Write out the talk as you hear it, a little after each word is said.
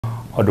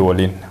oduu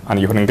waliin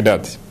ani Yuhun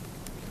Ingidaati.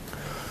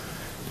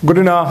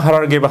 Godina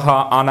Harargee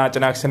Bahaa aanaa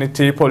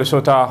Cinaaksanitti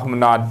poolisoota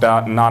humna addaa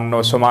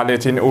naannoo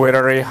Somaaleetiin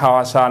weeraree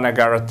hawaasaa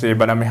nagaa irratti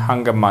baname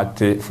hanga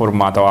ammaatti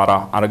furmaata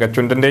waaraa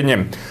argachuu hin dandeenye.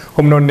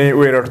 Humnoonni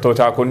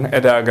weerartootaa kun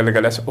edaa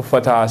galgalas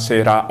uffata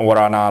seeraa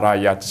waraanaa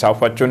raayyaa ittisaa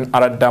uffachuun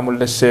araddaa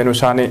mul'isuu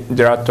isaanii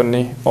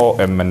jiraattonni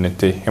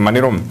OMN'tti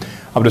himaniiru.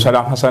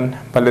 Abdusalaam Hassan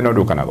bal'ina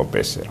oduu kana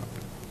qopheesseera.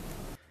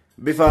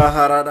 Bifa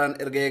haaraadhaan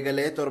erga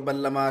eegalee torban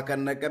lama kan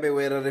naqabe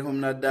weerarri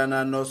humna addaa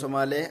naannoo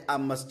Somaalee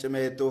ammas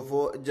cimee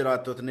tuufuu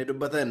jiraattotni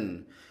dubbatan.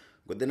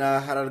 Godina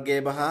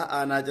Harargee Bahaa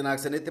aanaa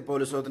Cinaaksanitti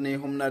poolisootni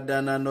humna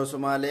addaa naannoo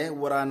Somaalee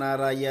waraanaa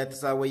raayyaa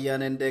ittisaa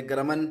wayyaaneen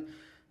deeggaraman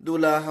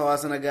duula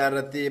hawaasa nagaa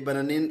irratti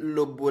bananiin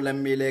lubbuu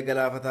lammiilee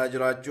galaafataa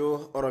jiraachuu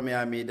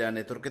Oromiyaa miidiyaa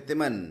neetworkitti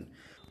himan.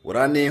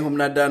 Waraanni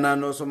humna addaa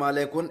naannoo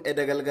Somaalee kun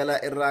eda galgala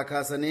irraa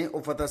kaasanii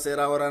uffata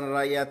seeraa waraana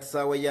raayyaa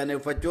ittisaa wayyaanee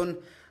uffachuun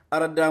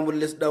araddaa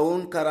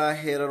mul'isuun karaa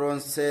heeraroon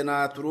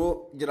seenaa turuu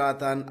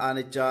jiraataan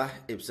aanichaa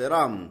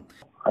ibseera.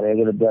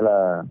 Kareegil jala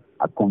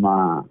akkuma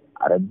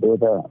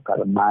araddoota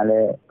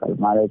kalmaalee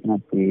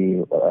kanatti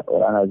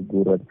waraana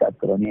guurrachaa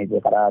turanii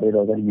karaa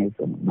hariiroo galmees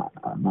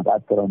maqaa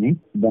turanii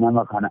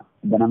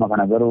ganama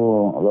kana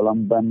garuu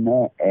lolan banne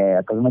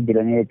akkasumas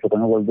jiranii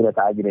jechuudha wal dura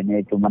ta'aa jiranii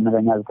jechuudha manni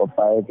keenyaas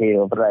qophaa'ee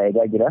ofirraa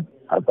eegaa jira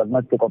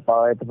akkasumatti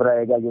qophaa'ee ofirraa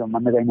eegaa jira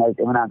manni keenyaas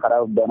ciminaan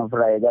karaa guddaan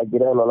ofirraa eegaa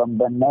jira lolan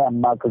banne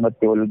amma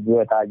akkasumatti wal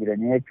dura ta'aa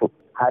jiranii jechuudha.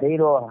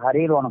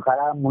 Hariiroon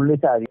karaa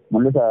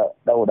mul'isa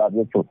ta'uudhaaf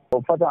jechuudha.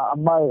 Uffata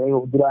amma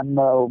duraan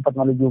uffata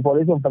malijuu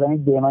poolisii uffatanii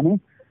deemanii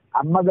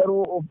amma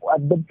garuu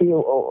addatti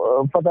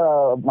uffata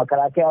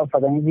makalaakiyaa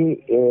uffatanii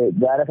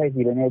gaara kan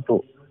hidhanii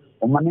jechuudha.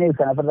 Uummanni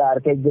kan ofirraa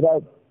harkee jira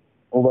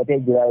hubatee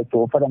jira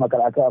jechuudha. Uffata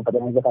makalaakiyaa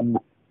uffatanii kan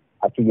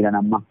achi jiran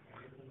amma.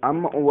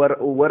 Amma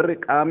warri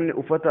qaamni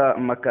uffata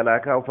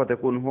makalaakaa uffate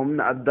kun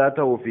humna addaa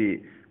ta'uu fi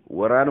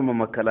waraanuma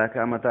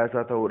makalaakaa mataa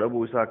isaa ta'uu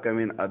dhabuu isaa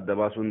akkamiin adda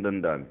baasuu hin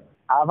danda'ame?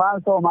 Afaan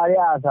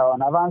Soomaaliyaa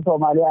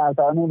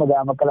haasawanii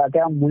magaalaa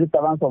makalaakiyaan buusitti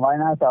afaan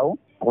Soomaaliyaa haasa'u.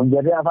 Kun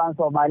jarri afaan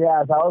Soomaaliyaa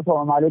haasa'u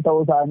Soomaalii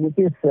ta'uu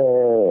isaaniitis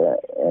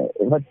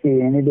ifatti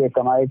ni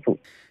beekamaa jechuudha.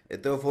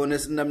 Itti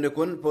fufuunis namni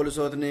kun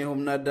poolisootni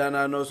humna addaa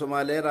naannoo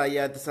Somaalee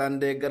raayyaa ittisaan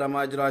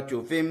deeggaramaa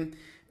jiraachuu fi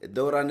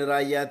iddoo waraanni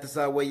raayyaa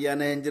ittisaa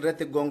wayyaanee hin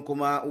jirretti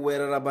gonkumaa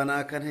weerara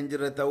banaa kan hin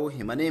jirre ta'uu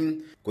himanii.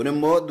 Kun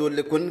immoo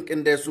duulli kun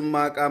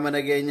qindeessummaa qaama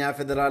nageenyaa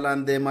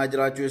federaalaan deemaa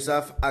jiraachuu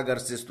isaaf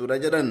agarsiistuudha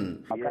jedhan.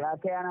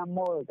 Makalaakiyaan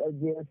ammoo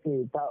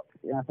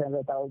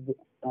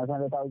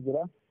taa'u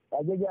jira.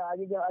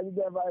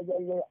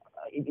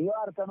 Yoo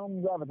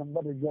harkanuun gaafatan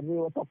bada jarri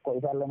tokko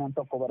isaan lamaan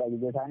tokko bara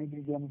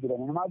isaanii deemu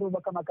jiran. Namaatu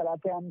bakka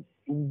makalaakiyaan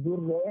hin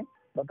jirre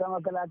bakka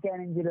makalaakiyaan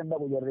hin jirre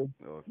dhaqu jarri.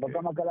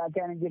 Bakka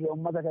makalaakiyaan hin jirre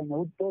uummata keenya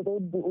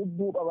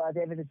hudduu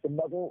qabaatee ittiin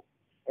dhaqu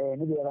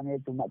ni beekame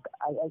jechuudha.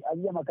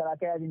 Ayya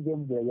makalaakiyaan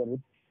deemu jira jarri.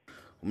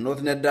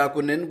 Humnootni addaa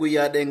kunneen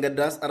guyyaa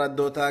dheengaddaas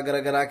araddoota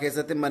garaagaraa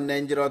keessatti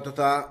manneen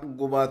jiraattotaa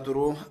gubaa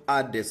turuu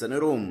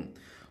addeessaniiru.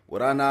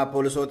 Waraana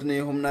poolisootni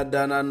humna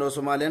addaa naannoo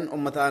Somaaleen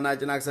uummata aanaa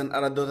Cinaaksan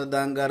araddoota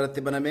daangaa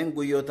irratti banameen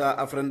guyyoota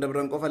afran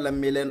dabran qofa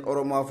lammiileen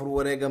Oromoo 4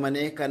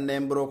 wareegamanii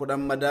kanneen biroo 10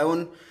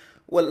 madaa'uun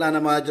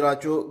wal'aanamaa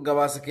jiraachuu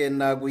gabaasa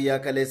kennaa guyyaa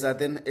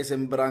kaleessaatiin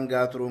isin biraan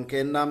gahaa turuun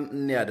kennaa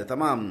ni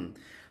yaadatama.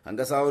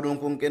 Hanga saawuduun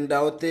kun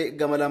qindaa'utti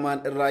gama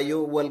lamaan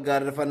irraayyuu wal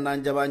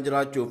gaarrifannaan jabaan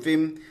jiraachuu fi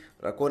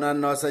rakkoo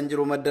naannoo san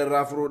jiru madda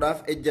irraa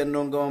furuudhaaf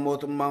ejjennoon gama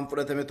mootummaan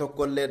fudhatame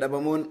tokkollee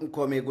dhabamuun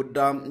komii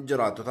guddaa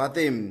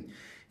jiraattotaati.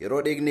 Yeroo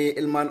dhiigni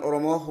ilmaan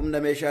Oromoo humna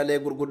meeshaalee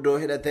gurguddoo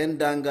hidhateen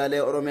daangaalee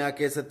Oromiyaa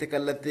keessatti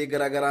kallattii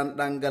garaagaraan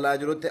dhangalaa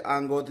jirutti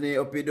aangootni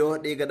Opidoo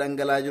dhiiga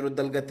dhangalaa jiru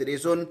dalgatti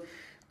dhiisuun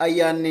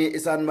ayyaanni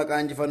isaan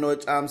maqaan injifannoo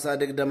caamsaa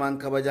 20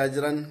 kabajaa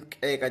jiran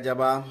qeeqa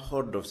jabaa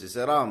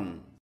hordofsiiseera.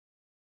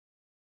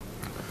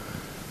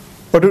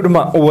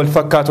 Oduudhuma wal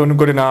fakkaatuun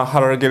godina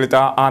Harargee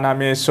lixaa aanaa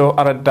Mi'eessoo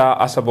araddaa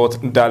Asaboot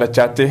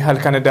Daalachaatti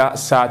halkan edaa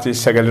sa'aatii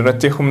 9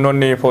 irratti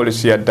humnoonni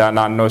poolisii addaa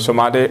naannoo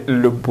Somaalee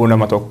lubbuu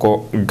nama tokko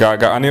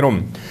gaaga'aniiru.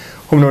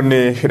 Humnoonni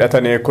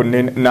hidhatanii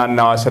kunniin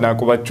naannawaa sana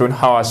qubachuun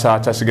hawaasa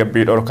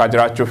tasgabbii dhorkaa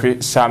jiraachuu fi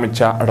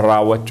saamicha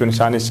raawwachuun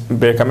isaanis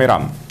beekameera.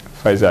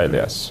 Faayizaa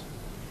Eliyaas.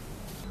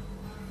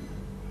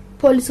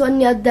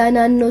 Poolisoonni addaa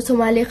naannoo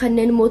Somaalee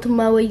kanneen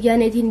mootummaa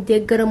wayyaaneetiin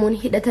deeggaramuun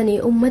hidhatanii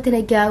uummata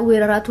nagaa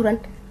weeraraa turan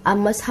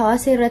ammas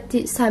hawaasa irratti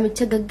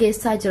saamicha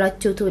gaggeessaa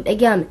jiraachuutu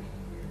dhaga'ame.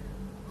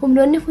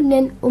 Humnoonni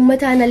kunneen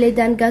uummata aanalee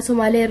daangaa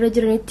Somaalee irra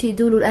jiranitti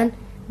duuluudhaan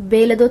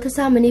beeladoota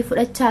saamanii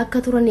fudhachaa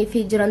akka turanii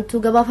fi jirantu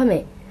gabaafame.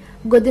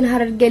 Godina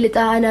Harargee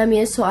lixaa aanaa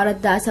Mi'eessoo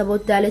araddaa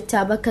Asaboot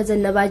Daalachaa bakka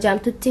Zannabaa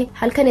Jaamtutti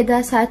halkan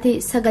edaa sa'aatii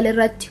 9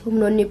 irratti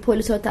humnoonni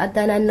poolisoota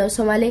addaa naannoo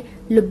Somaalee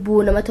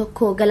lubbuu nama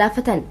tokko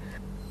galaafatan.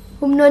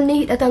 Humnoonni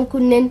hidhatan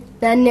kunneen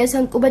naannoo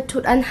san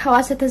qubachuudhaan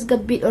hawaasa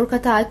tasgabbii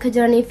dhorkataa akka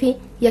jiranii fi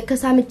yakka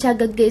saamichaa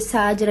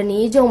gaggeessaa jiranii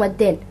ijoo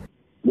maddeen.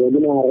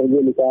 Godina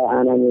Harargee lixaa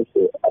aanaa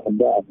Mi'eessoo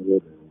araddaa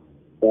Asaboot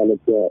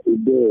Daalachaa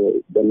iddoo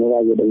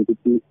Zannabaa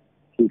jedhamtutti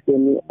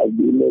sistemni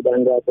abdiillee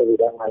daangaa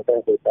ta'uudhaan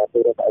halkan keessaa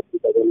toora ta'atti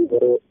tajaajila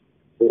yeroo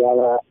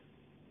suuraa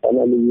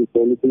kana liyyuu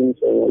poolisiin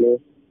Somaalee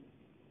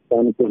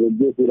saamicha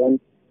gaggeessuudhaan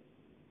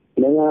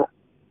nama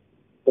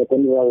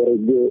Second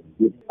warajee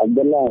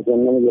Abdullah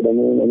Hasan nama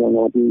jedhamu nama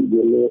mati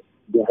ijoollee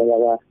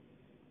jahalara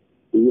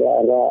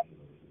iyyaarraa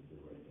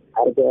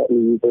harka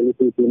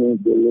poolisiitiin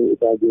ijoollee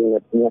isaa jireenya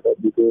nyaata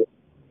dhiisee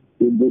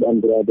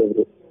lubbuudhaan biraa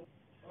dabre.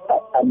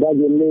 Abbaa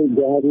ijoollee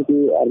jahatiitu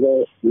harka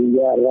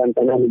iyyaarraan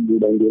kanaa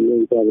lubbuudhaan ijoollee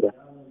isaa bira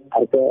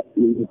harka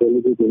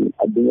poolisiitiin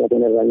addunyaa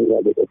kanarraan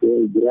irraa godhatee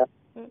jira.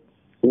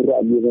 Nurra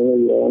ajjeefamee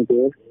jira waan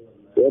ta'eef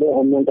yeroo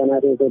ammaan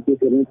kanaa keessatti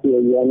sirnichi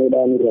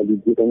wayyaaneedhaan irraa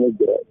jijjiiramee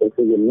jira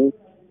osoo jennee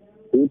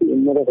Itu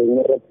ummata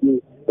keenya irratti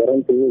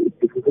baran ta'ee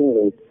itti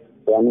fufuun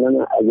waan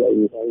nama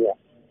ajaa'ibsiisaa.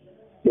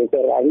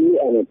 Dr. Abiy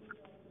Ahmed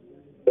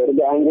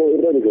erga aangoo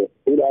irra dhufe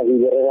hidhaa fi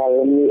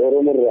gargaaronni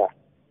Oromoo irraa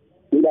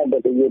ni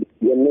dhaabbate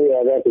jennee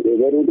yaadaa ture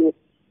garuu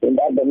hin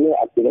dhaabbannee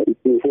akkuma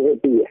itti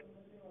fufetti jira.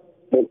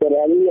 Dr.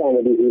 Abiy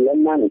Ahmed fi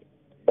Lammaan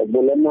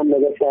obbo Lammaan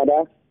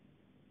Magarsaadhaa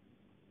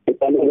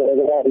dhiphalee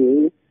garagaraa fi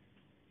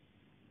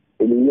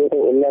biyyoota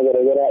ollaa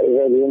garagaraa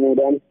irra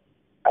deemuudhaan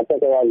akka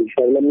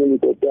tawaabichaa lammii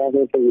Itoophiyaa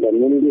keessa jiran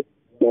hundi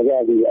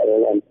nagaa fi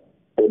jaalallaan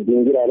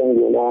wajjin jiraatan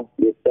goonaa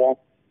jechaa.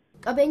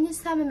 Qabeenyi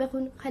saamame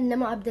kun kan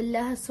nama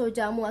Abdullah Hassoo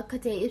jedhamu akka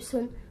ta'e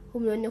ibsuun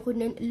humnoonni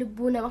kunneen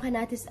lubbuu nama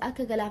kanaatis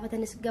akka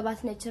galaafatanis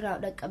gabaasni achirraa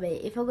dhaqqabee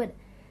ifa godha.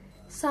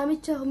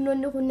 Saamicha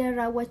humnoonni kunneen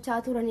raawwachaa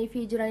turanii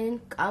fi jiraniin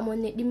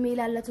qaamonni dhimmi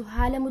ilaallatu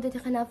haala mudate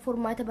kanaaf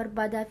furmaata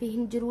barbaadaa fi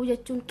hin jiru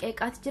jechuun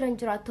qeeqaatti jiran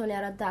jiraattonni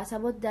Araddaa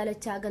Asaboot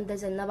Daalachaa Ganda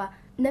Zannabaa.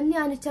 Namni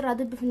aanicharraa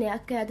dubbifnee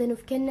akka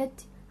yaadanuuf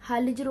kennetti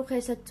haalli jiru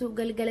keessattuu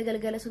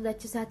galgala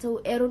sodaachisaa ta'uu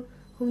eeruun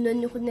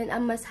humnoonni kunneen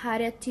ammas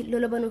haariyaatti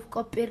lola banuuf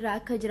qophiirraa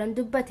akka jiran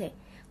dubbate.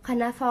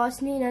 Kanaaf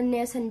hawaasni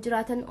naannoo san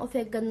jiraatan of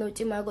eeggannoo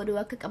cimaa godhuu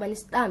akka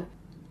qabanis dhaame.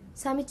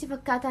 Saamichi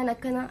fakkaataan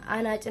akkana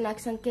aanaa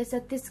Cinaaksan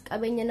keessattis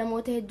qabeenya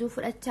namoota hedduu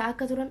fudhachaa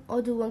akka turan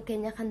oduuwwan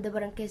keenya kan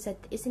dabaran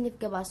keessatti isiniif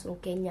gabaasuun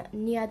keenya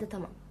ni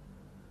yaadatama.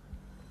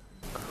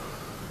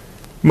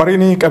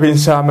 Mariin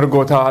qabiinsa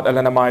mirgoota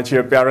dhala namaa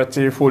Itoophiyaa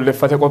irratti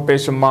fuulleffate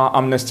qopheessummaa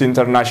Amnesty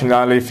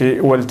International fi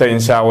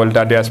walta'iinsa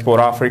waldaa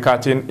Diaspora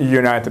Afrikaatiin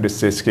United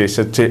States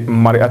keessatti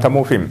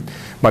mari'atamuu fi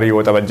marii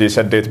waxabajjii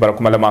 8 bara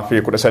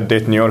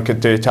 2018 New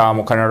Yorkitti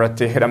taa'amu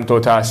kanarratti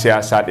hidhamtoota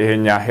siyaasaa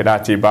dhiheenyaa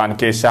hidhaatii ba'an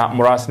keessaa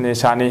muraasni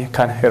isaanii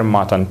kan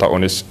hirmaatan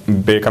ta'uunis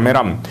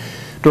beekameera.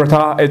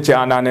 Durataa itti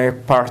aanaan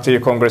paartii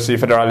Koongiresii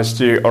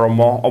Federaalistii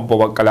Oromoo obbo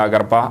Baqqalaa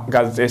Garbaa,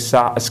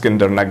 gaazexeessaa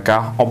Iskindar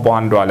Naggaa, obbo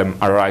Andu'aalem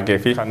Arraagee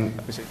fi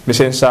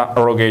miseensa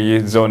rogeeyyii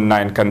zoon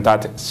 9 kan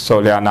taate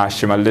Sooliyaanaa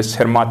Shimallis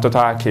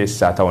hirmaattota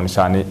keessaa ta'uun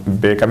isaanii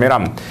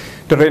beekameera.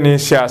 Dirreen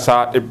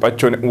siyaasaa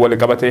dhiphachuun wal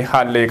qabatee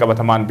haalli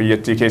qabatamaan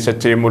biyyattii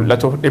keessatti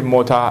mul'atu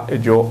dhimmoota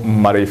ijoo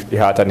mariif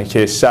dhihaatan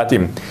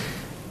keessaati.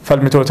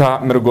 Falmitoota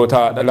mirgoota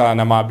dhala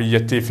namaa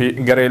biyyattii fi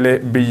gareelee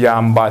biyya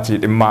ambaatii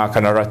dhimmaa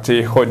kanarratti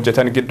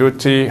hojjetan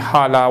gidduutti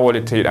haala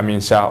walitti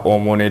hidhamiinsaa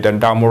uumuun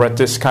danda'amu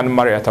irrattis kan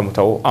mari'atamu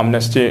ta'uu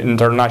Amnesty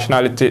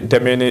Internationalitti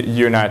dameen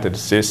United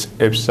States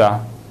ibsa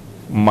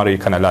marii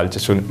kana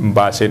ilaalchisuun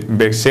baaseen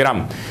beeksiseera.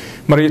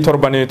 Marii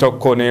torbanii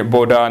tokkoon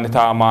booda ni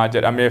taa'amaa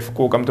jedhameef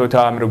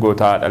quuqamtoota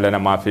mirgoota dhala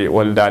namaa fi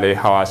waldaalee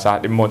hawaasaa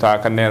dhimmoota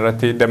kanneen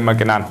irratti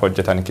dammaqinaan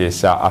hojjetan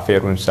keessaa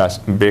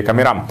afeeruunsaas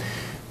beekameera.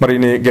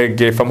 Mariin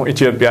geggeeffamu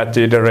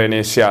Itoophiyaatti dirreen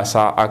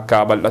siyaasaa akka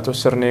bal'atu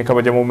sirni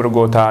kabajamuu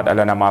mirgoota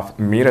dhala namaaf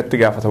miiratti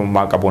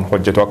gaafatamummaa qabuun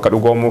hojjetu akka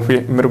dhugoomuu fi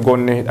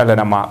mirgoonni dhala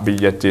namaa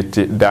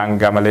biyyattiitti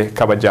daangaa malee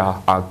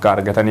kabajaa akka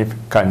argataniif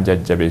kan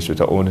jajjabeessu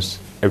ta'uunis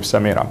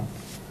ibsameera.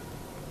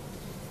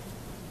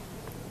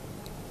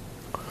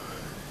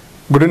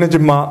 Godina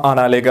Jimmaa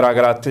aanaalee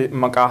garaagaraatti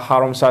maqaa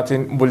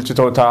haaromsaatiin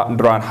bulchitoota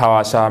duraan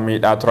hawaasaa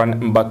miidhaa turan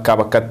bakka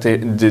bakkatti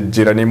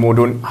jijjiiranii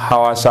muuduun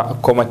hawaasa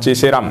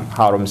komachiiseera.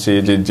 Haaromsi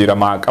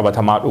jijjiiramaa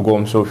qabatamaa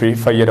dhugoomsuu fi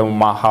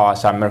fayyadamummaa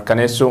hawaasaa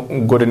mirkaneessu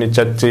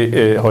godinichatti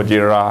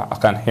hojiirra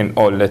kan hin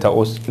oolle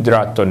ta'us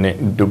jiraattonni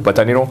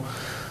dubbataniiru.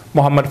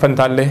 Muhammad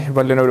Fantaallee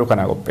bal'ina oduu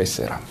kana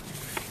qopheesseera.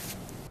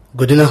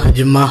 Godina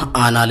Jimmaa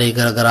aanaalee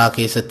garaagaraa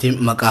keessatti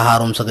maqaa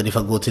haaromsa gadi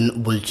fagootiin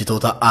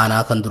bulchitoota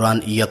aanaa kan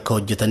duraan yakka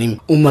hojjetaniin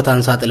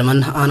uummataan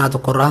saaxilaman aanaa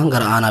tokkorraa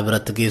gara aanaa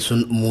biratti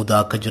geessuun muudaa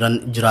akka jiran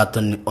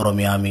jiraattonni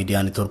Oromiyaa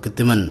miidiyaa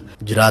neetwoorkitti himan.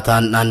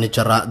 Jiraataan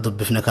naannicharraa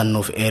dubbifne kan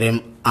nuuf eereem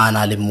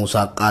aanaa Limmuu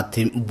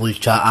Saaqaatti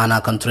bulchaa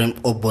aanaa kan ture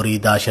obbo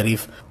Riidaa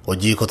Shariif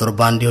hojii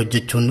kotorbaandii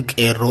hojjechuun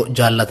qeerroo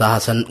Jaallataa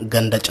Hasan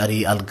ganda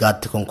Carii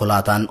Algaatti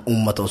konkolaataan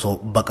uummata osoo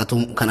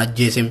baqatu kan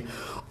ajjeese.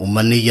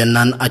 Uummanni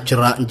yennaan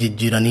achirraa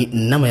jijjiiranii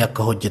nama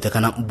yakka hojjete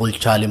kana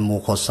bulchaa Limmuu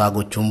Kossaa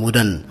gochuun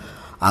muudan.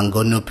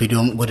 Aangoonni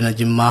Opiidiyoom godina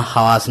Jimmaa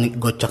hawaasni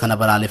gocha kana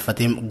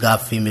balaaleffatee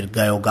gaaffii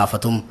mirgaa yoo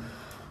gaafatum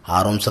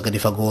haaromsa gadi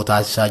fagoo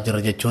taasisaa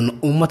jira jechuun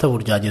uummata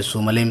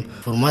burjaajessuu malee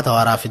furmaata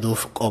waaraa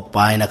fiduuf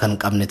qophaa'ina kan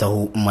qabne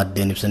ta'uu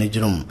maddeen ibsanii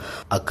jiru.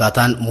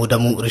 Akkaataan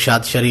muudamuu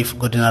Rishaad Shariif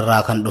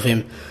godinarraa kan dhufe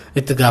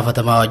itti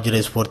gaafatamaa waajjira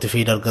ispoortii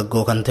fi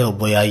dargaggoo kan ta'e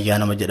obbo Yaayyaa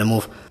nama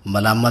jedhamuuf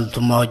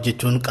malaammaltummaa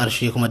hojjechuun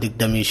qarshii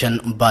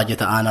 25,000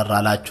 baajeta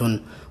aanarraa laachuun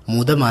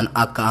muudamaan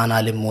akka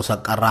aanaa limmuu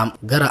saqqarraa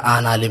gara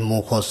aanaa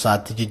limmuu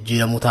koossaatti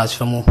jijjiiramuu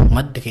taasifamu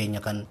maddi keenya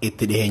kan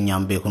itti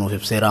dhiheenyaan beekunuuf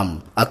ibseera.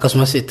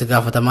 Akkasumas itti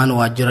gaafatamaan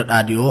waajjira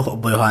dhaadhiyoo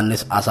obbo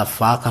Yohaannis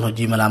Asaffaa kan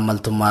hojii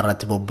malaammaltummaa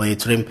irratti bobba'ee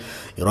ture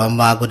yeroo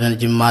ammaa godina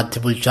Jimmaatti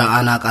bulchaa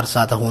aanaa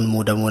Qarsaa ta'uun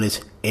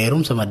muudamuunis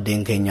eerumsa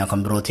maddeen keenyaa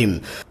kan birooti.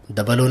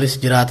 Dabaluunis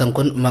jiraatan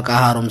kun maqaa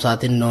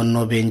haaromsaatiin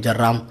noonnoo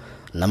Beenjarraa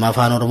nama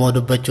afaan Oromoo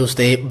dubbachuus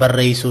ta'ee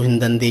barreessuu hin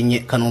dandeenye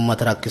kan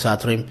uummata rakkisaa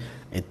ture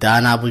itti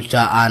aanaa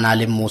bulchaa aanaa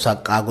limmuu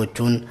saqqaa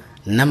gochuun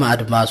nama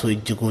Admaasuu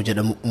Ijjiguu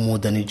jedhamu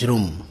muudanii jiru.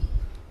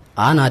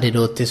 Aanaa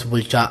Dedoottis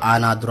bulchaa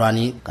aanaa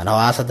duraanii kan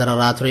hawaasa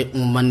dararaa ture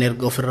uummanni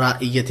erga ofirraa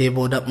iyyatee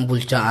booda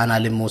bulchaa aanaa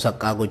limmuu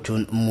saqqaa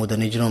gochuun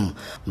muudanii jiru.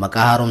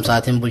 Maqaa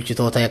haaromsaatiin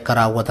bulchitoota yakka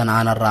raawwatan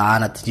aanarraa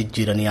aanatti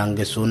jijjiiranii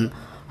hangessuun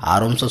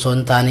haaromsa osoo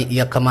hin taane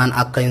yakkamaan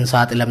akka hin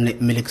saaxilamne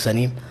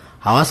miliksanii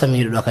hawaasa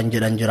miidhudha kan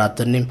jedhan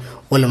jiraattonni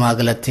walumaa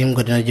galattiin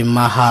godina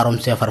Jimmaa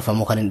haaromsi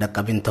afarfamu kan hin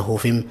dhaqqabin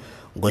ta'uufi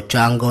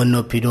gocha aangawoonni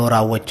oppidoo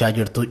raawwachaa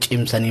jirtu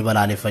cimsanii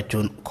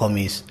balaaleffachuun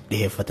komiis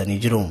dhiheeffatanii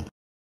jiru.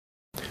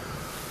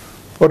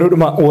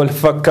 Oduudhuma wal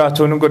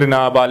fakkaatuun godina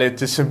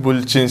Baaleettis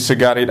bulchiinsi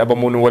gaarii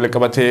dhabamuun wal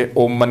qabatee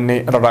uummanni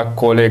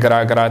rakkoolee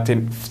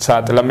garaagaraatiin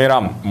saaxilameera.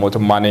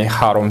 Mootummaan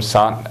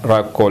haaromsaa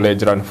rakkoolee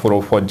jiran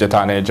furuuf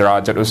hojjetaa jira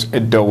jedhus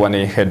iddoowwan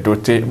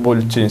hedduutti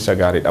bulchiinsa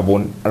gaarii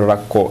dhabuun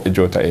rakkoo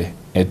ijoo ta'e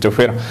itti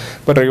fufeera.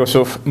 Badra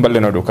Yosuuf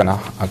bal'ina oduu kana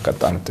akka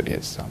ta'anutti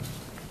dhiyeessa.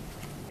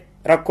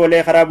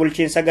 Rakkoolee karaa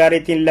bulchiinsa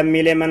gaariitiin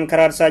lammiilee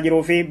mankaraarsaa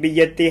jiruu fi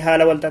biyyattii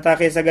haala walxaxaa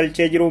keessa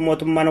galchee jiru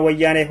mootummaan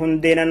wayyaanee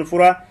hundeenan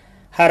fura.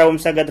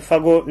 Haaromsa gad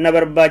fagoo na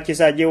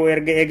barbaachisaa jiru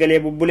erga eegalee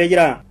bubbulee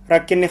jira.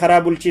 Rakkinni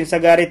karaa bulchiinsa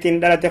gaariitiin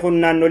dhalate kun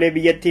naannolee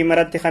biyyattii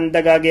maratti kan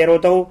dagaage yeroo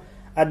ta'u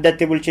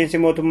addatti bulchiinsi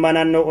mootummaa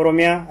naannoo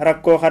Oromiyaa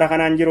rakkoo karaa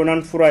kanaan jiru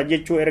nan fura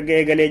jechuu erga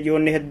eegalee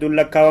ji'oonni hedduun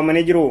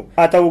lakkaawamanii jiru.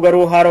 Haa ta'u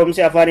garuu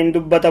haaromsi afaaniin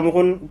dubbatamu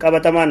kun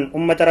qabatamaan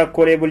uummata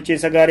rakkoolee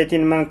bulchiinsa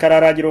gaariitiin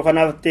mankaraaraa jiru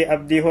kanaaftti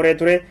abdii horee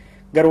ture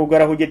garuu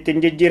gara hojiitti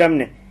hin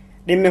jijjiiramne.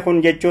 Dhimmi kun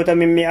jechoota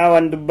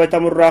mimmi'aawaan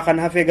dubbatamurraa kan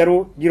hafe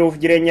garuu jiruuf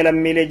jireenya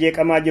lammiilee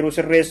jeeqamaa jiru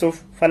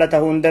sirreessuuf fala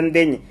ta'uu hin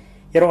dandeenye.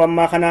 Yeroo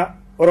ammaa kana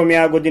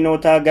Oromiyaa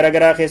godinoota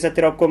garaagaraa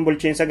keessatti rakkoon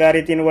bulchiinsa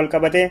gaariitiin wal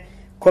qabate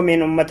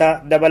komiin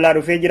uummataa dabalaa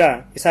dhufee jira.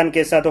 Isaan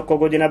keessaa tokko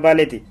godina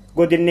Baaleeti.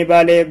 Godinni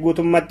Baalee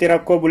guutummaatti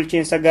rakkoo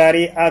bulchiinsa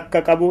gaarii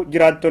akka qabu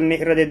jiraattonni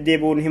irra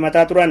deddeebi'uun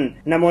himataa turan.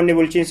 Namoonni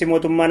bulchiinsi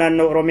mootummaa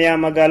naannoo Oromiyaa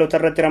magaalota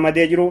irratti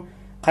ramadee jiru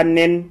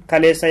kanneen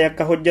kaleessa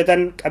yakka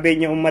hojjetan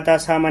qabeenya uummataa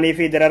saamanii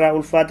fi dararaa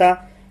ulfaataa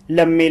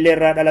lammiilee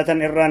irraa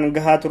dhalatan irraan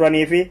gahaa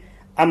turanii fi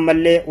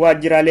ammallee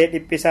waajjiraalee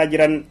dhiphisaa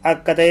jiran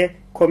akka ta'e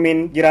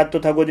komiin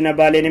jiraattota godina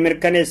Baalee ni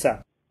mirkaneessa.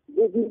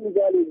 Godinni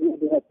Baalee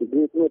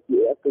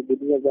guutummaatti akka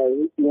godina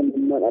Baaleetti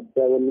wannummaan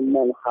addaa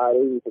wannummaan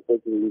haaree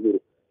tokkotti hin jiru.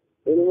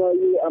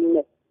 Ilmaayyuu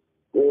amma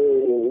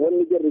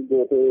wanni jarri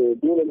goote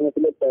duula nama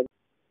filataa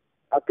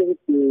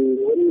akkasitti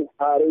wanni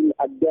haareen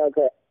addaa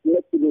ka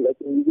natti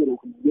mul'atu hin jiru.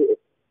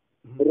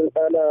 Irra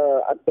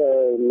caalaa adda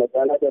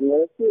magaalaa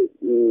kanatti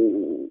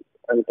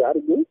kan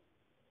argu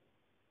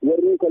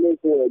warri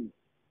kaleessa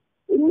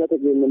uummata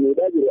keenya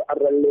miidhaa jiru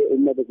arrallee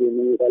uummata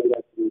keenya miidhaa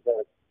jiraachuu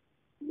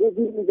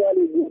godinni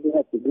Baalee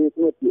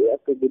guutummaatti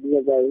akka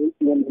godina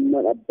Baaleetti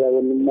wannummaan addaa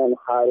wannummaan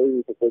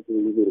haaree tokkotti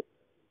hin jiru.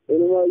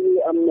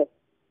 Ilmaayyuu amma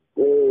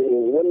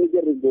wanni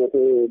jarri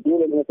goote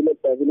duula nama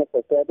filataa fi na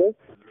fakkaata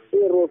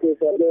yeroo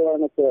keessaallee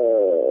waan akka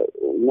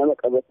nama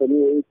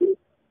qabatanii wayiiti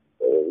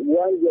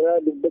waan jiraa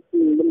dubbachuu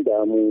hin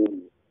danda'amu.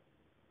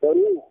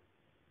 Garuu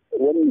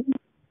wanni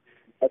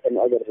akan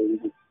agarre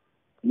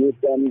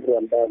miidhaan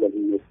duraan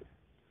dhaabanne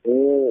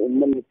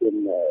uummanni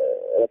keenya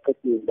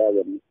rakkachuu hin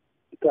dhaabanne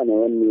kana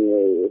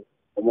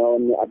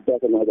wanni addaa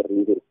kana agarre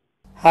hin jiru.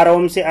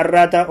 Haaromsi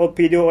arraata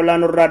oppidoo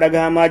olaanoorraa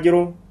dhagahamaa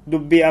jiru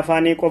dubbii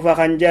afaanii qofa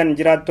kan jedhan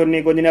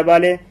jiraattonni godina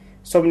Baalee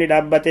sobni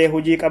dhaabbatee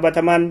hojii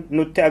qabatamaan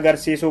nutti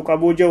agarsiisuu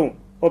qabuu jiru.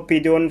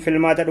 Oppidoon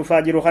filmaata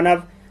dhufaa jiru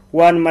kanaaf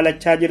waan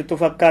malachaa jirtu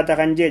fakkaata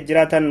kan jedhe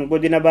jiraatan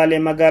godina Baalee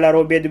magaalaa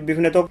Roobee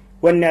dubbifne tokko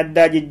wanni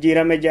addaa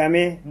jijjiirame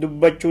jedhamee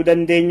dubbachuu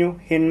dandeenyu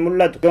hin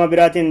mul'atu. Gama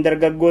biraatiin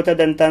dargaggoota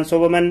dantaan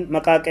sobaman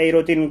maqaa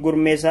qeyrootiin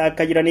gurmeessaa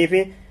akka jiranii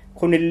fi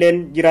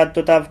kunilleen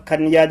jiraattotaaf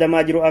kan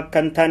yaadamaa jiru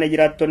akka hin taane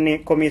jiraattonni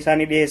komii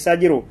isaanii dhiyeessaa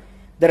jiru.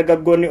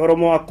 Dargaggoonni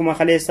Oromoo akkuma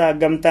kaleessaa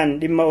gamtaan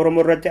dhimma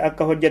Oromoo irratti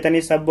akka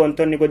hojjetanis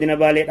sabboontonni godina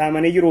Baalee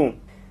dhaamanii jiru.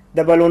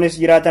 Dabaluunis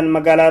jiraatan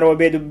magaalaa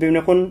Roobee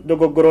dubbifne kun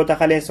dogoggoroota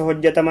kaleessa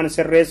hojjetaman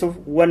sirreessuuf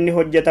wanni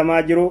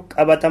hojjetamaa jiru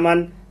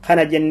qabatamaan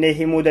kana jennee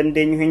himuu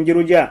dandeenyu hin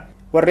jiru jaa.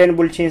 Warreen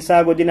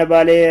bulchiinsaa godina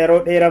Baalee yeroo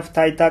dheeraaf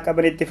taayitaa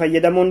qabanitti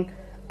fayyadamuun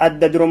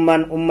adda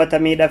durummaan uummata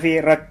miidhaa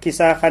fi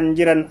rakkisaa kan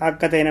jiran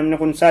akka ta'e namni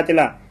kun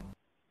saaxila.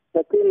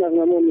 Fakkeenyaaf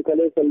namoonni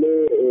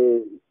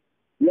kaleessallee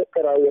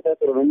yakka raawwataa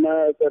turan amma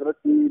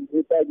irratti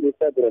dhiibbaa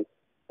geessaa turan.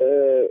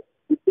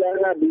 Itti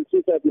aanaa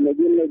bulchiinsaa fi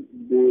nageenya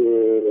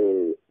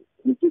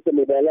bulchiinsa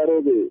magaalaa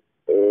Roobee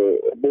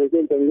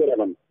Booseen kan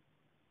jedhaman.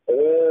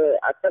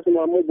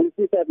 Akkasuma ammoo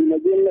bulchiinsaa fi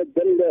nageenya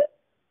ganda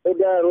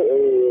odaa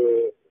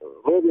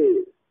Roobee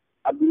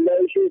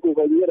Abdullahi Sheekuu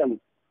kan jedhamu.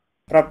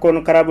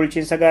 Rakkoon karaa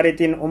bulchiinsa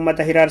gaariitiin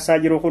uummata hiraarsaa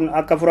jiru kun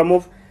akka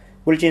furamuuf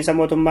bulchiinsa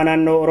mootummaa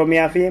naannoo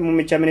Oromiyaa fi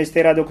muummicha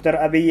ministeeraa Dr.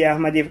 Abiyyi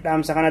Ahmadiif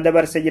dhaamsa kana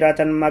dabarse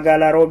jiraatan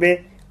magaalaa Roobee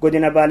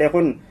godina Baalee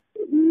kun.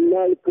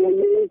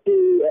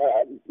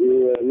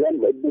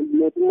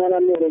 Mootummaa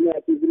naannoo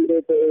Oromiyaatti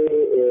illee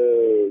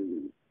ta'ee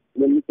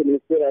muummicha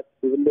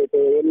ministeeraatti illee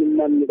ta'ee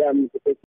namni dhaamni